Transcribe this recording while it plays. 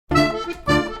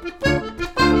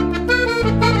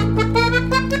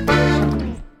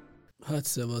Hát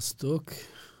szevasztok.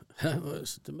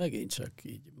 Most megint csak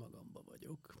így magamba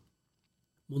vagyok.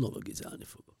 Monologizálni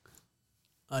fogok.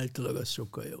 Általában az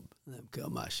sokkal jobb. Nem kell a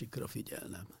másikra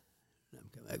figyelnem. Nem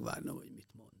kell megvárnom, hogy mit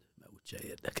mond, mert úgyse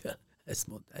érdekel. Ezt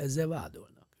mondta. Ezzel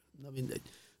vádolnak. Na mindegy.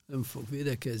 Nem fog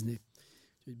védekezni.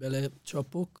 Úgyhogy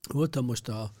belecsapok. Voltam most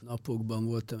a napokban,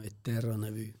 voltam egy Terra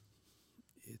nevű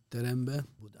étteremben.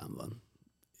 Budán van.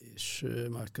 És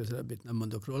már közelebb itt nem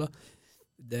mondok róla.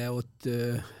 De ott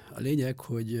a lényeg,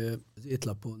 hogy az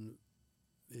étlapon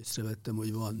észrevettem,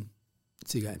 hogy van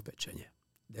cigánypecsenye.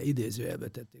 De idézőjelbe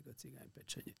tették a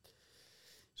cigánypecsenyét.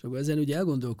 És akkor ezen ugye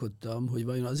elgondolkodtam, hogy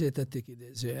vajon azért tették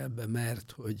idézőjelbe,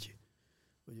 mert hogy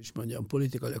is mondjam,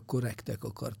 politikailag korrektek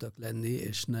akartak lenni,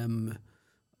 és nem,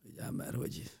 ugye, mert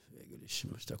hogy végül is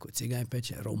most akkor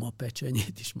cigánypecsenye, roma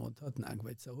pecsenyét is mondhatnánk,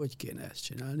 vagy szóval hogy kéne ezt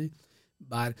csinálni.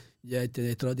 Bár ugye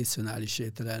egy tradicionális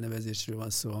étel elnevezésről van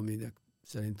szó, aminek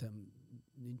szerintem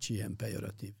nincs ilyen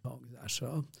pejoratív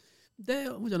hangzása,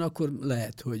 de ugyanakkor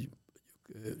lehet, hogy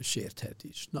sérthet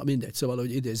is. Na mindegy, szóval,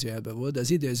 hogy idézőjelben volt, de az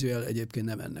idézőjel egyébként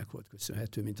nem ennek volt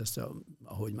köszönhető, mint azt,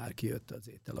 ahogy már kijött az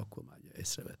étel, akkor már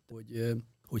észrevett,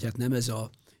 hogy hát nem ez a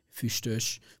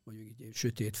füstös, mondjuk így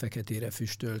sötét, feketére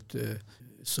füstölt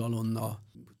szalonna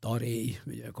taréj,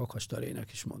 ugye a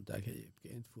kakastarénak is mondták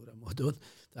egyébként fura módon.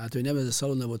 Tehát, hogy nem ez a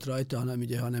szalonna volt rajta,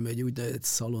 hanem egy úgynevezett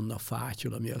szalonna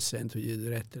fátyol, ami azt jelenti, hogy ez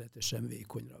rettenetesen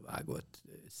vékonyra vágott,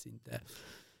 szinte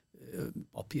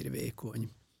papírvékony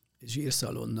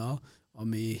zsírszalonna,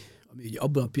 ami ugye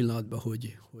abban a pillanatban,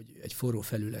 hogy egy forró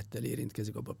felülettel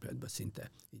érintkezik, abban a pillanatban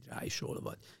szinte így rá is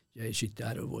olvad. Ugye, és itt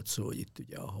erről volt szó, hogy itt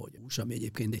ugye ahogy a hús, ami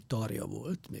egyébként egy tarja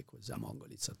volt, méghozzá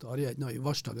mangalica tarja, egy nagyon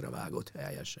vastagra vágott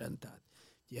helyesen, tehát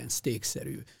ilyen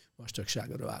steakszerű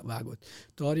vastagságra vágott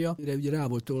tarja, mire ugye rá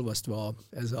volt olvasztva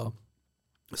ez a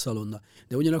szalonna.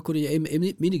 De ugyanakkor ugye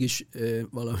én mindig is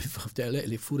valami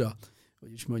elég fura,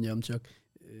 hogy is mondjam csak,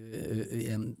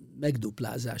 ilyen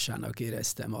megduplázásának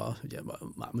éreztem, ugye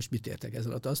most mit értek ez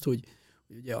alatt, azt, hogy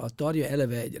ugye a tarja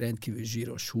eleve egy rendkívül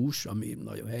zsíros hús, ami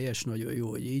nagyon helyes, nagyon jó,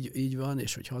 hogy így van,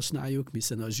 és hogy használjuk,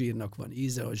 hiszen a zsírnak van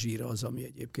íze, a zsír az, ami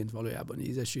egyébként valójában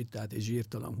ízesít, tehát egy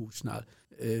zsírtalan húsnál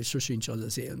sosincs az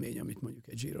az élmény, amit mondjuk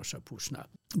egy zsírosabb húsnál.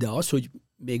 De az, hogy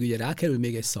még ugye rákerül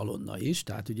még egy szalonna is,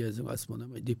 tehát ugye azt mondom,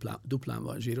 hogy duplán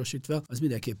van zsírosítva, az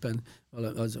mindenképpen,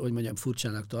 hogy mondjam,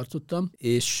 furcsának tartottam,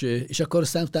 és akkor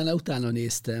aztán utána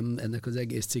néztem ennek az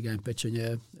egész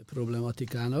cigánypecsenye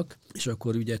problematikának, és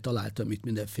akkor ugye találtam itt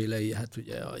mindenféle, hát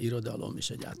ugye a irodalom és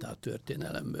egyáltalán a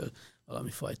történelemből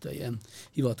valami fajta ilyen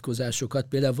hivatkozásokat.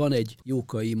 Például van egy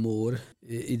Jókai Mór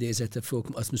idézete,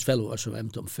 azt most felolvasom, nem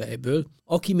tudom fejből.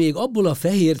 Aki még abból a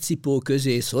fehér cipó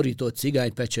közé szorított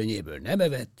cigánypecsenyéből nem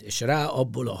evett, és rá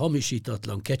abból a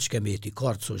hamisítatlan kecskeméti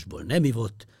karcosból nem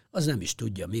ivott, az nem is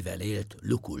tudja, mivel élt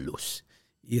Lucullus,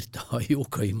 írta a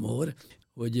Jókai Mór,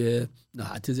 hogy na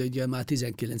hát ez ugye már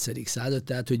 19. század,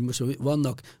 tehát hogy most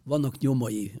vannak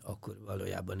nyomai akkor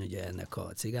valójában ugye ennek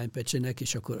a cigánypecsenek,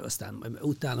 és akkor aztán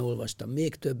utána olvastam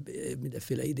még több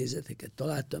mindenféle idézeteket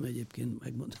találtam, egyébként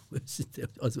megmondom őszintén,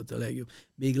 hogy az volt a legjobb.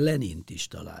 Még Lenint is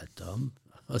találtam,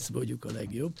 azt mondjuk a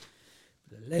legjobb.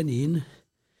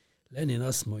 Lenin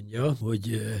azt mondja,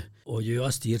 hogy ő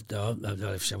azt írta,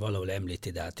 valahol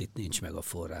említi, de hát itt nincs meg a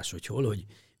forrás, hogy hol, hogy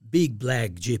Big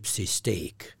Black Gypsy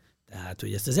Steak. Tehát,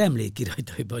 hogy ezt az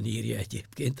emlékiraitaiban írja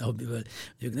egyébként, amiből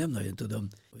mondjuk nem nagyon tudom,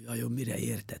 hogy vajon mire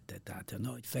értette. Tehát a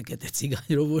nagy fekete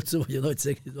cigányról volt szó, vagy a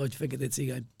nagy fekete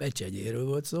cigány pecsenyéről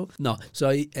volt szó. Na,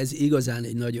 szóval ez igazán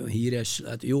egy nagyon híres,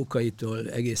 hát Jókaitól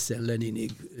egészen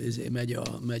Leninig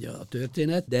megy a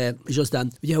történet, de és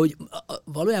aztán ugye, hogy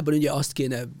valójában ugye azt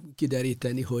kéne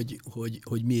kideríteni,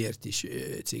 hogy miért is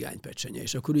cigánypecsenye.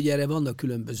 És akkor ugye erre vannak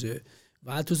különböző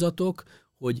változatok,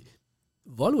 hogy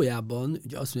valójában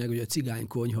ugye azt mondják, hogy a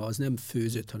cigánykonyha az nem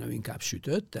főzött, hanem inkább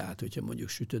sütött, tehát hogyha mondjuk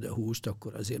sütöd a húst,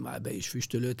 akkor azért már be is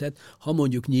füstölődhet. Ha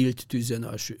mondjuk nyílt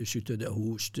tűzön sütöd a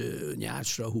húst,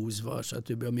 nyársra húzva,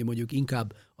 stb., ami mondjuk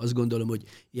inkább azt gondolom, hogy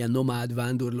ilyen nomád,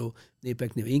 vándorló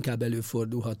népeknél inkább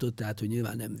előfordulhatott, tehát hogy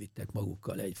nyilván nem vittek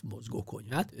magukkal egy mozgó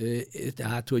konyhát,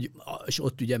 tehát hogy és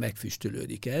ott ugye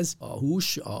megfüstölődik ez, a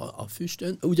hús a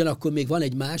füstön. Ugyanakkor még van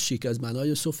egy másik, ez már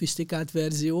nagyon szofisztikált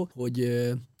verzió,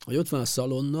 hogy ott van a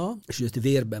szalonna, és ezt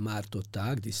vérbe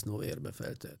mártották, disznóvérbe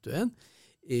feltehetően,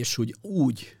 és hogy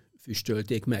úgy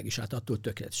füstölték meg, és hát attól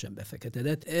tökéletesen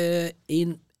befeketedett.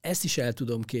 Én ezt is el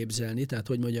tudom képzelni, tehát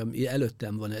hogy mondjam,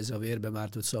 előttem van ez a vérbe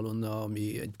mártott szalonna,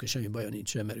 ami semmi baja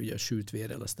nincsen, mert ugye a sült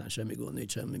vérrel aztán semmi gond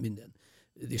nincsen, minden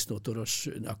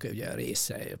disznótorosnak ugye a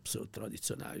része abszolút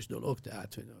tradicionális dolog,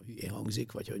 tehát hogy hülyén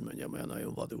hangzik, vagy hogy mondjam, olyan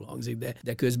nagyon vadul hangzik,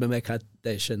 de közben meg hát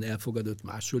teljesen elfogadott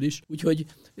máshol is. Úgyhogy,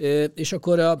 és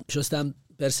aztán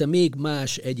persze még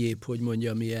más egyéb, hogy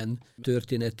mondjam, ilyen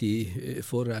történeti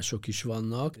források is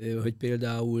vannak, hogy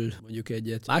például mondjuk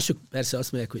egyet. Mások persze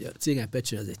azt mondják, hogy a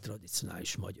cigánypecsenye az egy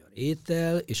tradicionális magyar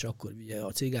étel, és akkor ugye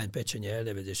a cigánypecsenye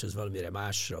elnevezés az valamire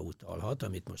másra utalhat,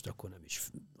 amit most akkor nem is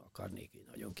akarnék én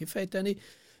nagyon kifejteni,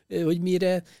 hogy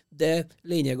mire, de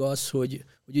lényeg az, hogy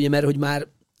ugye, mert hogy már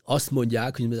azt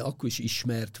mondják, hogy akkor is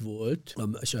ismert volt,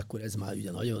 és akkor ez már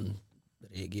ugye nagyon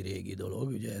régi dolog,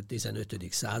 ugye 15.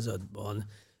 században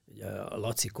ugye a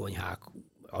laci konyhák,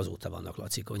 azóta vannak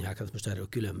laci konyhák, hát most erről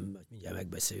külön mindjárt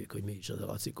megbeszéljük, hogy mi is az a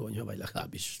laci konyha, vagy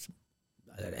legalábbis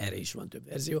erre is van több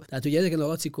verzió. Tehát ugye ezeken a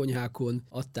laci konyhákon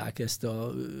adták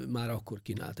már akkor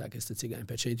kínálták ezt a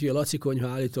cigánypecsenyét. Ugye a laci konyha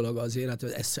állítólag azért, hát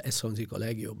ez hangzik a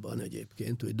legjobban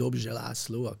egyébként, hogy Dobzse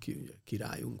László, aki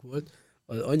királyunk volt,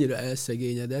 az annyira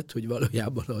elszegényedett, hogy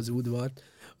valójában az udvart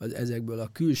ezekből a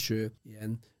külső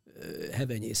ilyen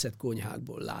hevenyészet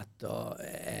konyhákból látta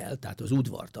el, tehát az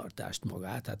udvartartást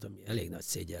magát, hát ami elég nagy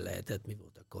szégyen lehetett, mi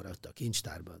volt akkor ott a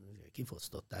kincstárban,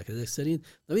 kifosztották ezek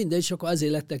szerint. Na mindegy, és akkor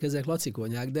azért lettek ezek laci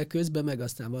konyhák, de közben meg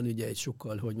aztán van ugye egy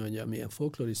sokkal, hogy mondjam, ilyen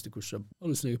folklorisztikusabb,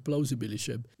 valószínűleg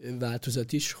plauzibilisebb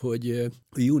változat is, hogy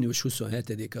június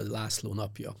 27-e az László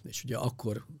napja, és ugye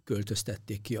akkor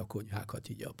költöztették ki a konyhákat,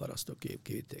 így a parasztok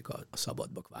kivitték a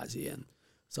szabadba kvázi ilyen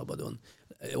szabadon.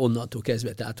 Onnantól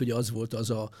kezdve, tehát ugye az volt az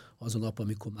a nap,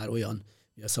 amikor már olyan,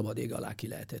 hogy a szabad ég alá ki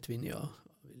lehetett vinni a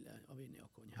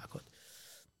konyhákat.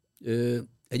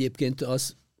 Egyébként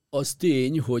az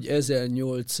tény, hogy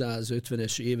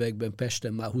 1850-es években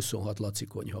Pesten már 26 laci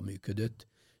konyha működött,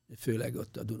 főleg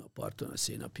ott a Dunaparton, a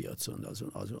Szénapiacon,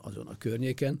 azon a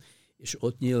környéken, és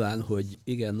ott nyilván, hogy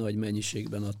igen nagy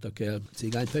mennyiségben adtak el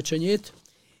cigánypecsenyét,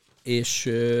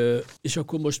 és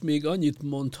akkor most még annyit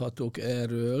mondhatok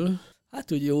erről, hát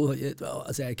hogy jó, hogy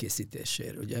az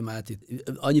elkészítéséről, ugye már itt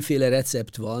annyiféle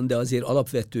recept van, de azért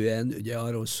alapvetően ugye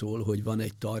arról szól, hogy van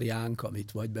egy tarjánk,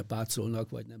 amit vagy bepácolnak,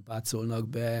 vagy nem pácolnak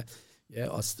be, ugye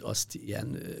azt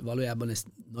ilyen, valójában ezt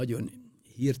nagyon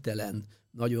hirtelen,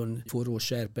 nagyon forró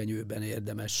serpenyőben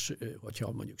érdemes,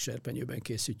 hogyha mondjuk serpenyőben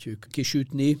készítjük,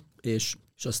 kisütni, és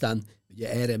aztán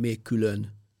ugye erre még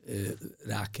külön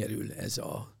rákerül ez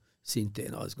a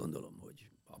szintén azt gondolom, hogy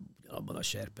abban a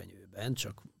serpenyőben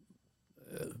csak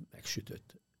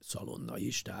megsütött szalonna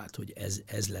is, tehát hogy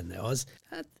ez lenne az.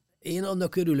 Hát én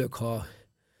annak örülök, ha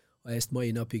ezt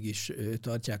mai napig is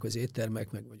tartják az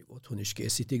éttermek, meg mondjuk otthon is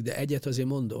készítik, de egyet azért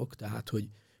mondok, tehát hogy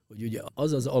ugye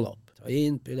az az alap. Ha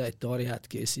én például egy tarját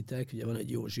készítek, ugye van egy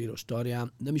jó zsíros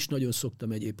tarjám, nem is nagyon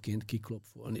szoktam egyébként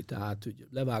kiklopfolni, tehát hogy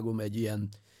levágom egy ilyen,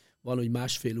 van, hogy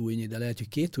 1,5 ujjnyi, de lehet, hogy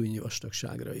 2 ujjnyi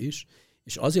vastagságra is,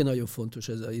 és azért nagyon fontos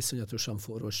ez az iszonyatosan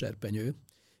forró serpenyő,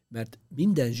 mert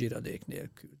minden zsíradék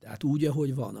nélkül, tehát úgy,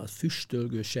 ahogy van, a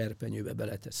füstölgő serpenyőbe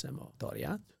beleteszem a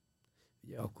tarját,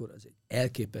 ugye akkor az egy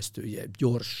elképesztő, ugye,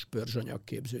 gyors pörzsanyag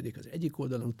képződik az egyik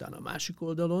oldalon, utána a másik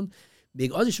oldalon.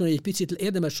 Még az is van, hogy egy picit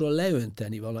érdemes róla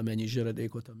leönteni valamennyi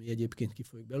zsíradékot, ami egyébként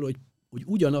kifolyik belőle, hogy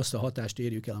ugyanazt a hatást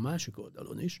érjük el a másik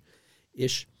oldalon is,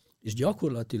 és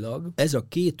gyakorlatilag ez a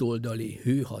kétoldali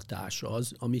hőhatás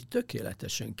az, ami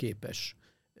tökéletesen képes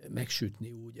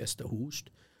megsütni úgy ezt a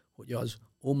húst, hogy az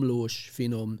omlós,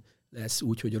 finom lesz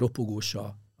úgy, hogy ropogós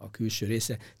a külső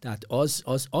része. Tehát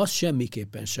az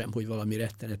semmiképpen sem, hogy valami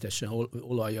rettenetesen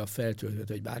olajjal feltöltött,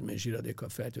 vagy bármilyen zsíradékkal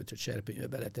feltöltött serpenyőbe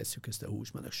beletesszük ezt a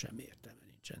húsmának, semmi értelme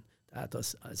nincsen. Tehát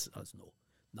az no.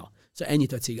 Na, szóval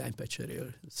ennyit a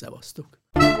cigánypecseréről. Szevasztok!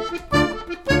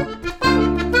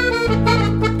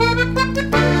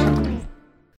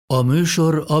 A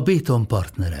műsor a Béton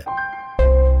partnere.